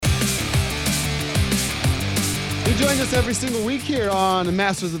He joins us every single week here on the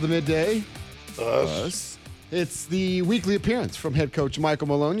Masters of the Midday. Us. It's the weekly appearance from head coach Michael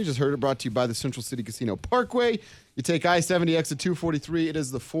Malone. You just heard it, brought to you by the Central City Casino Parkway. You take I-70 exit 243. It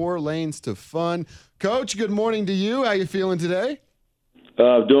is the 4 lanes to fun. Coach, good morning to you. How you feeling today?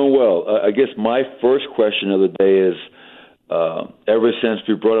 Doing well. I guess my first question of the day is, ever since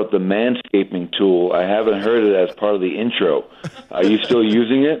we brought up the manscaping tool, I haven't heard it as part of the intro. Are you still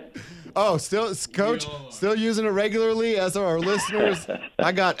using it? Oh, Coach, still using it regularly, as are our listeners.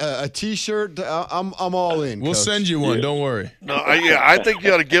 I got a T-shirt. I'm all in. We'll Coach. send you one. Don't worry. No, I think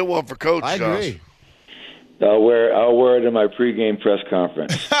you ought to get one for Coach. I agree. Josh. I'll wear it in my pregame press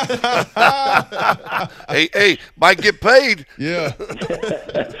conference. Hey, might get paid. Yeah.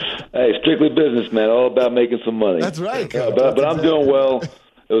 Hey, strictly business, man. All about making some money. That's right, Coach. But I'm doing well.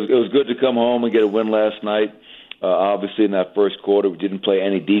 It was good to come home and get a win last night. Obviously, in that first quarter, we didn't play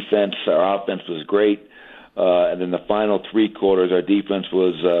any defense. Our offense was great, and in the final 3 quarters, our defense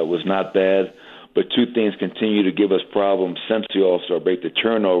was not bad. But 2 things continue to give us problems since the All-Star break: the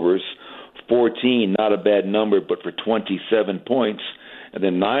turnovers. 14, not a bad number, but for 27 points. And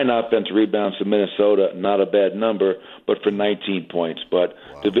then 9 offensive rebounds to Minnesota, not a bad number, but for 19 points. But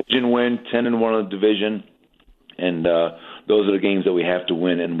division win, 10-1 in the division, and those are the games that we have to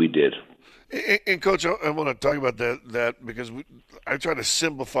win, and we did. And Coach, I want to talk about that because I try to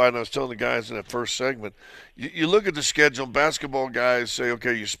simplify, and I was telling the guys in that first segment, you look at the schedule, basketball guys say,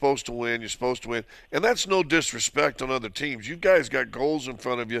 okay, you're supposed to win, and that's no disrespect on other teams. You guys got goals in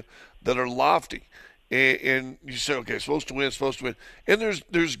front of you that are lofty, and you say, okay, supposed to win. And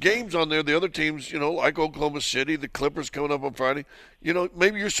there's games on there, the other teams, like Oklahoma City, the Clippers coming up on Friday,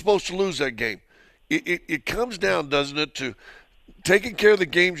 maybe you're supposed to lose that game. It comes down, doesn't it, to taking care of the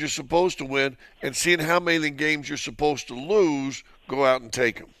games you're supposed to win and seeing how many games you're supposed to lose, go out and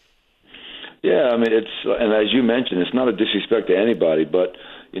take them. Yeah, I mean, and as you mentioned, it's not a disrespect to anybody, but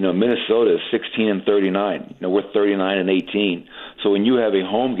Minnesota is 16-39. We're 39-18. So when you have a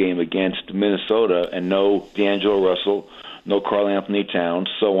home game against Minnesota and no D'Angelo Russell, no Karl Anthony Towns,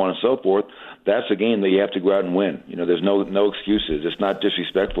 so on and so forth, that's a game that you have to go out and win. There's no excuses. It's not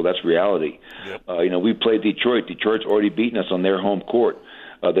disrespectful. That's reality. Yep. We played Detroit. Detroit's already beaten us on their home court.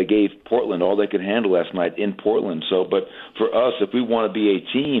 They gave Portland all they could handle last night in Portland. But for us, if we want to be a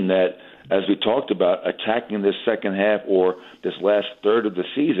team that, as we talked about, attacking this second half or this last third of the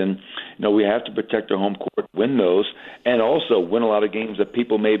season, we have to protect our home court, win those, and also win a lot of games that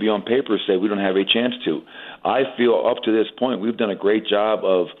people maybe on paper say we don't have a chance to. I feel up to this point we've done a great job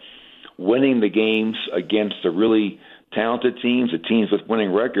of winning the games against the really talented teams, the teams with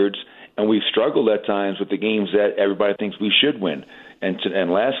winning records, and we've struggled at times with the games that everybody thinks we should win.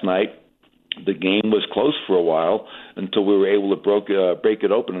 And last night, the game was close for a while until we were able to break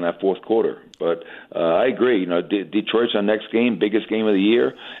it open in that fourth quarter. But I agree. Detroit's our next game, biggest game of the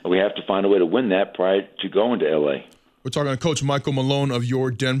year, and we have to find a way to win that prior to going to L.A. We're talking to Coach Michael Malone of your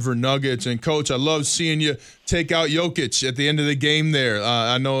Denver Nuggets. And, Coach, I love seeing you take out Jokic at the end of the game there.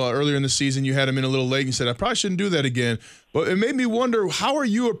 I know earlier in the season you had him in a little late and you said, I probably shouldn't do that again. But it made me wonder, how are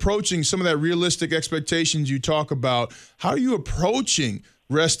you approaching some of that realistic expectations you talk about? How are you approaching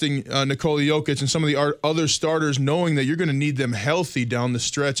resting Nikola Jokic and some of the other starters, knowing that you're going to need them healthy down the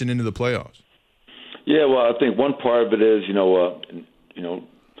stretch and into the playoffs? Yeah, well, I think one part of it is,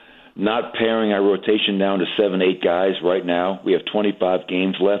 not paring our rotation down to 7-8 guys right now. We have 25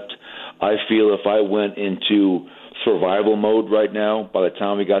 games left. I feel if I went into survival mode right now, by the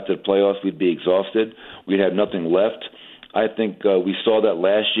time we got to the playoffs, we'd be exhausted. We'd have nothing left. I think we saw that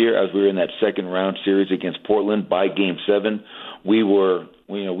last year as we were in that second round series against Portland by Game 7. We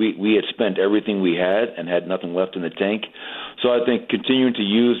had spent everything we had and had nothing left in the tank. So I think continuing to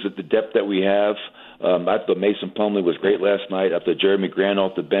use the depth that we have. I thought Mason Plumlee was great last night. I thought Jeremy Grant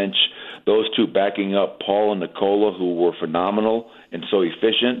off the bench. Those two backing up Paul and Nikola, who were phenomenal and so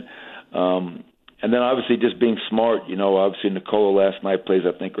efficient. And then obviously just being smart. Obviously Nikola last night plays,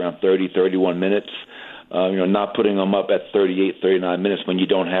 I think, around 30, 31 minutes. Not putting them up at 38, 39 minutes when you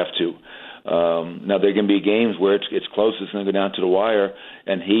don't have to. Now, there can be games where it's close, it's going to go down to the wire,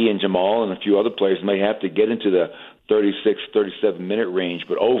 and he and Jamal and a few other players may have to get into the 36, 37-minute range.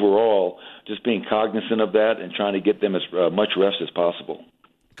 But overall, just being cognizant of that and trying to get them as much rest as possible.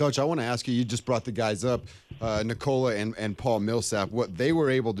 Coach, I want to ask you just brought the guys up, Nikola and Paul Millsap, what they were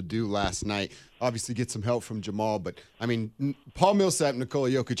able to do last night. Obviously get some help from Jamal, but, I mean, Paul Millsap, Nikola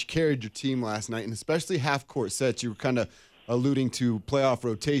Jokic carried your team last night, and especially half-court sets. You were kind of alluding to playoff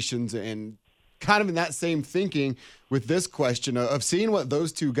rotations and kind of in that same thinking with this question of seeing what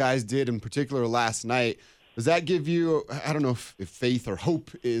those two guys did in particular last night. Does that give you, I don't know if faith or hope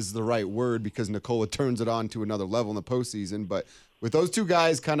is the right word, because Nikola turns it on to another level in the postseason, but with those two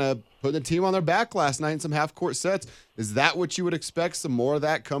guys kind of putting the team on their back last night in some half-court sets, is that what you would expect, some more of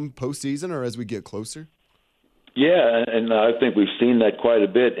that come postseason or as we get closer? Yeah, and I think we've seen that quite a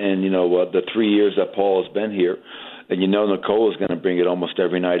bit in, the 3 years that Paul has been here. And Nicole is going to bring it almost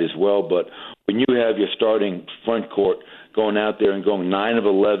every night as well. But when you have your starting front court going out there and going 9 of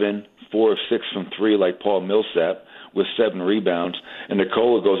 11, 4 of 6 from 3 like Paul Millsap with 7 rebounds, and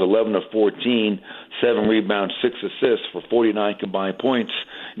Nicola goes 11 of 14, 7 rebounds, 6 assists for 49 combined points,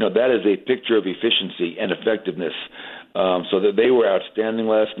 that is a picture of efficiency and effectiveness. So that they were outstanding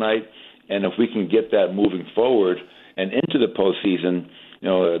last night, and if we can get that moving forward and into the postseason,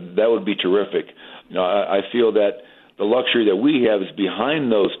 that would be terrific. I feel that the luxury that we have is behind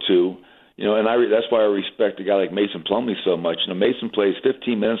those two, and that's why I respect a guy like Mason Plumlee so much. Mason plays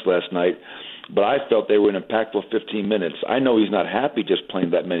 15 minutes last night, but I felt they were an impactful 15 minutes. I know he's not happy just playing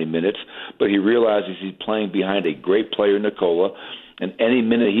that many minutes, but he realizes he's playing behind a great player, Nikola, and any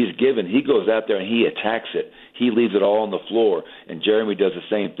minute he's given, he goes out there and he attacks it. He leaves it all on the floor, and Jeremy does the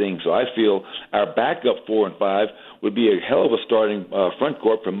same thing. So I feel our backup 4 and 5 would be a hell of a starting front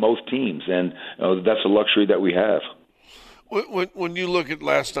court for most teams, and that's a luxury that we have. When you look at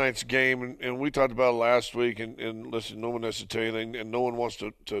last night's game, and we talked about it last week, and listen, no one has to tell you anything, and no one wants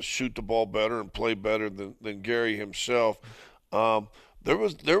to shoot the ball better and play better than Gary himself. There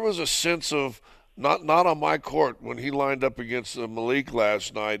was a sense of not on my court when he lined up against Malik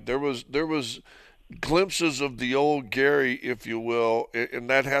last night. There was glimpses of the old Gary, if you will, and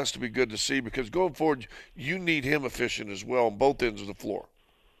that has to be good to see, because going forward, you need him efficient as well on both ends of the floor.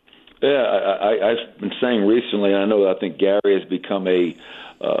 Yeah, I've been saying recently, and I think Gary has become a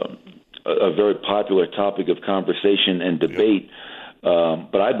very popular topic of conversation and debate. Yep.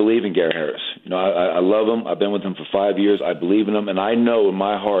 But I believe in Gary Harris. I love him. I've been with him for 5 years. I believe in him, and I know in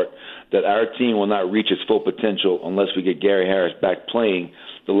my heart that our team will not reach its full potential unless we get Gary Harris back playing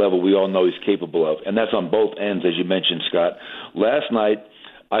the level we all know he's capable of. And that's on both ends, as you mentioned, Scott. Last night,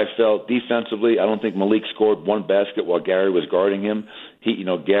 I felt defensively, I don't think Malik scored one basket while Gary was guarding him.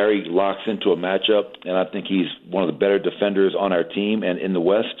 Gary locks into a matchup, and I think he's one of the better defenders on our team and in the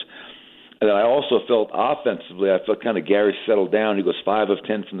West. And I also felt offensively, I felt kind of Gary settled down. He goes 5 of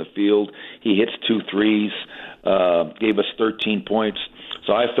 10 from the field. He hits 2 threes, gave us 13 points.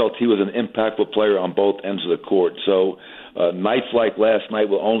 So I felt he was an impactful player on both ends of the court. So nights like last night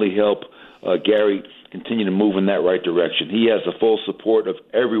will only help Gary continue to move in that right direction. He has the full support of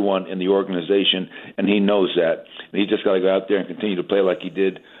everyone in the organization, and he knows that. And he's just got to go out there and continue to play like he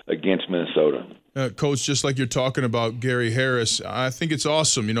did against Minnesota. Coach, just like you're talking about Gary Harris, I think it's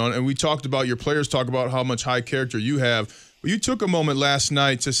awesome, and we talked about your players talk about how much high character you have. But you took a moment last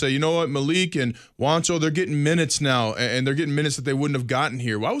night to say, you know what, Malik and Juancho, they're getting minutes now, and they're getting minutes that they wouldn't have gotten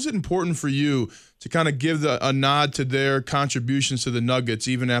here. Why was it important for you to kind of give a nod to their contributions to the Nuggets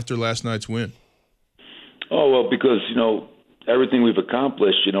even after last night's win? Oh, well, because, everything we've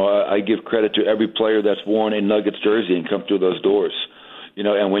accomplished, I give credit to every player that's worn a Nuggets jersey and come through those doors.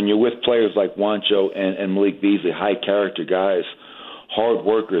 And when you're with players like Juancho and Malik Beasley, high-character guys, hard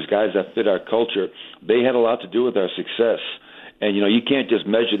workers, guys that fit our culture, they had a lot to do with our success. And, you can't just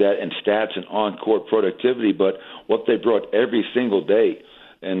measure that in stats and on-court productivity, but what they brought every single day.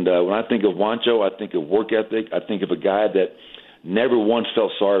 And when I think of Juancho, I think of work ethic. I think of a guy that never once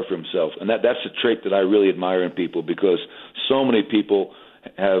felt sorry for himself. And that's a trait that I really admire in people, because so many people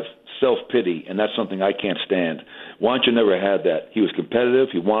have self-pity, and that's something I can't stand. Juancho never had that. He was competitive.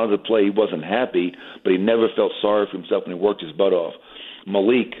 He wanted to play. He wasn't happy, but he never felt sorry for himself, and he worked his butt off.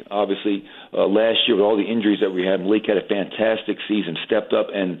 Malik, obviously, last year with all the injuries that we had, Malik had a fantastic season, stepped up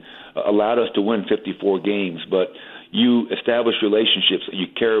and allowed us to win 54 games. But you establish relationships, you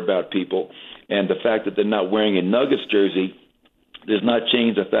care about people, and the fact that they're not wearing a Nuggets jersey does not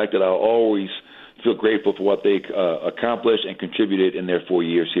change the fact that I'll always feel grateful for what they accomplished and contributed in their 4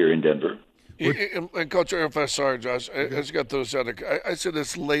 years here in Denver. And Coach, if I'm sorry, Josh, I just got those out. I said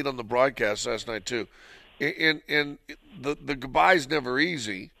this late on the broadcast last night too. And the goodbye's never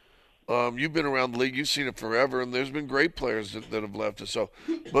easy. You've been around the league, you've seen it forever, and there's been great players that have left us. So,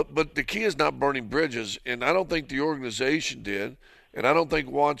 but the key is not burning bridges, and I don't think the organization did, and I don't think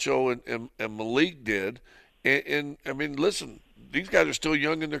Juancho and Malik did. And I mean, listen, these guys are still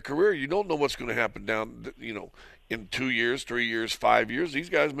young in their career. You don't know what's going to happen down, in 2 years, 3 years, 5 years. These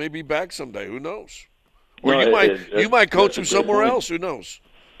guys may be back someday. Who knows? Or you might coach them somewhere else. Who knows?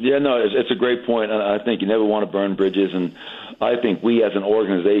 Yeah, no, it's a great point. I think you never want to burn bridges, and I think we as an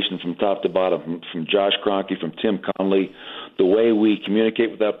organization from top to bottom, from Josh Kroenke, from Tim Conley, the way we communicate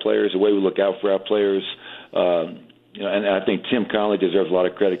with our players, the way we look out for our players, And I think Tim Connolly deserves a lot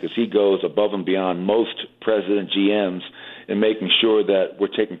of credit because he goes above and beyond most president GMs in making sure that we're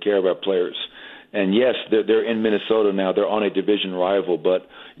taking care of our players. And yes, they're in Minnesota now. They're on a division rival, but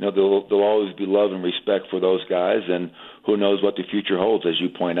there'll always be love and respect for those guys. And who knows what the future holds, as you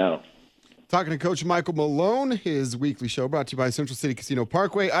point out. Talking to Coach Michael Malone, his weekly show brought to you by Central City Casino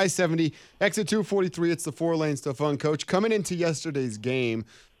Parkway, I-70, exit 243. It's the 4 lanes to fun, Coach. Coming into yesterday's game,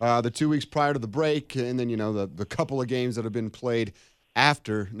 the 2 weeks prior to the break, and then, the couple of games that have been played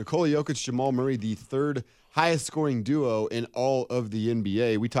after, Nikola Jokic, Jamal Murray, the third highest scoring duo in all of the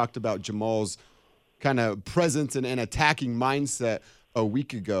NBA. We talked about Jamal's kind of presence and attacking mindset a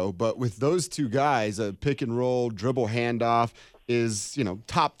week ago, but with those two guys, a pick and roll, dribble handoff is,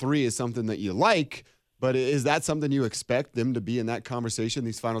 top 3 is something that you like, but is that something you expect them to be in that conversation,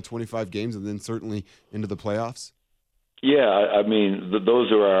 these final 25 games, and then certainly into the playoffs? Yeah, I mean,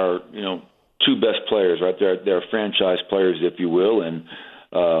 those are our, 2 best players, right? They're franchise players, if you will, and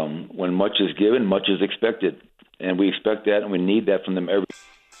when much is given, much is expected, and we expect that, and we need that from them every.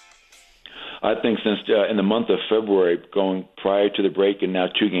 I think since in the month of February, going prior to the break and now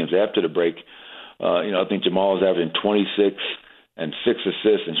 2 games after the break, I think Jamal is averaging 26 and 6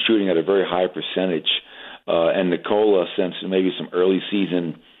 assists and shooting at a very high percentage. And Nikola, since maybe some early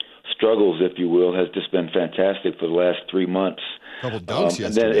season struggles, if you will, has just been fantastic for the last 3 months. Couple dunks yesterday.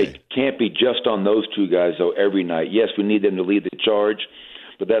 And then it can't be just on those 2 guys, though, every night. Yes, we need them to lead the charge,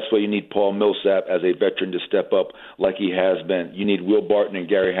 but that's why you need Paul Millsap as a veteran to step up like he has been. You need Will Barton and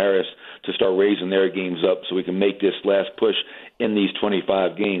Gary Harris to start raising their games up so we can make this last push in these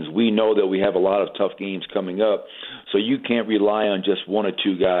 25 games. We know that we have a lot of tough games coming up, so you can't rely on just 1 or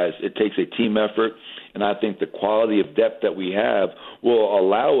 2 guys. It takes a team effort, and I think the quality of depth that we have will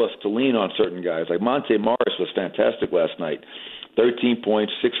allow us to lean on certain guys. Like Monte Morris was fantastic last night. 13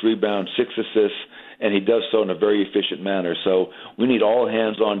 points, 6 rebounds, 6 assists, and he does so in a very efficient manner. So we need all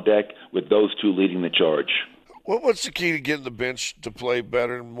hands on deck with those 2 leading the charge. What's the key to getting the bench to play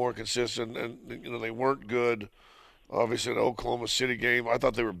better and more consistent? And they weren't good, obviously, in the Oklahoma City game. I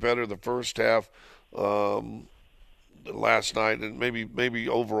thought they were better the first half than last night, and maybe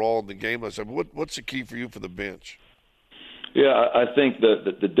overall in the game last night. But what's the key for you for the bench? Yeah, I think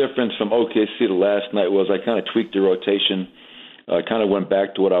the difference from OKC to last night was I kind of tweaked the rotation. I kind of went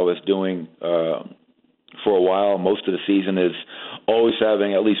back to what I was doing for a while. Most of the season is always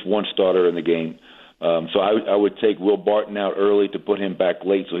having at least 1 starter in the game. So I would take Will Barton out early to put him back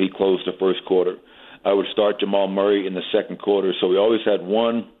late so he closed the first quarter. I would start Jamal Murray in the second quarter. So we always had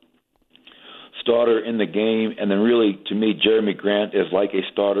 1 starter in the game. And then really, to me, Jeremy Grant is like a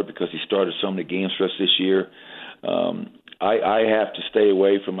starter because he started so many games for us this year. I have to stay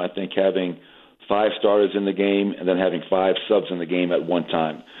away from, I think, having 5 starters in the game and then having 5 subs in the game at one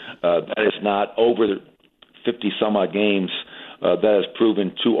time. That is not over the 50-some-odd games. That has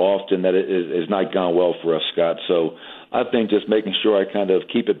proven too often that it has not gone well for us, Scott. So I think just making sure I kind of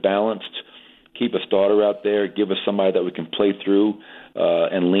keep it balanced, keep a starter out there, give us somebody that we can play through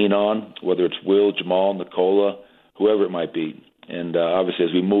and lean on, whether it's Will, Jamal, Nikola, whoever it might be. And obviously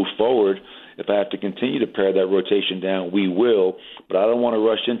as we move forward, if I have to continue to pare that rotation down, we will. But I don't want to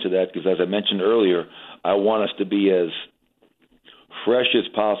rush into that because, as I mentioned earlier, I want us to be as fresh as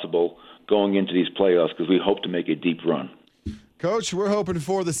possible going into these playoffs because we hope to make a deep run. Coach, we're hoping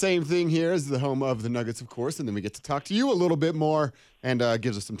for the same thing here as the home of the Nuggets, of course, and then we get to talk to you a little bit more and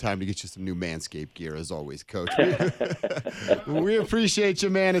gives us some time to get you some new Manscaped gear, as always, Coach. We appreciate you,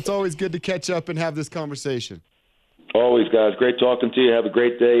 man. It's always good to catch up and have this conversation. Always, guys. Great talking to you. Have a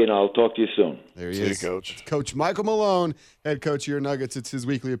great day, and I'll talk to you soon. There he See is. you, Coach. It's Coach Michael Malone, head coach of your Nuggets. It's his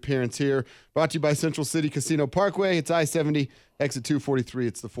weekly appearance here. Brought to you by Central City Casino Parkway. It's I-70, exit 243.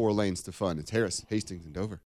 It's the 4 lanes to fun. It's Harris, Hastings, and Dover.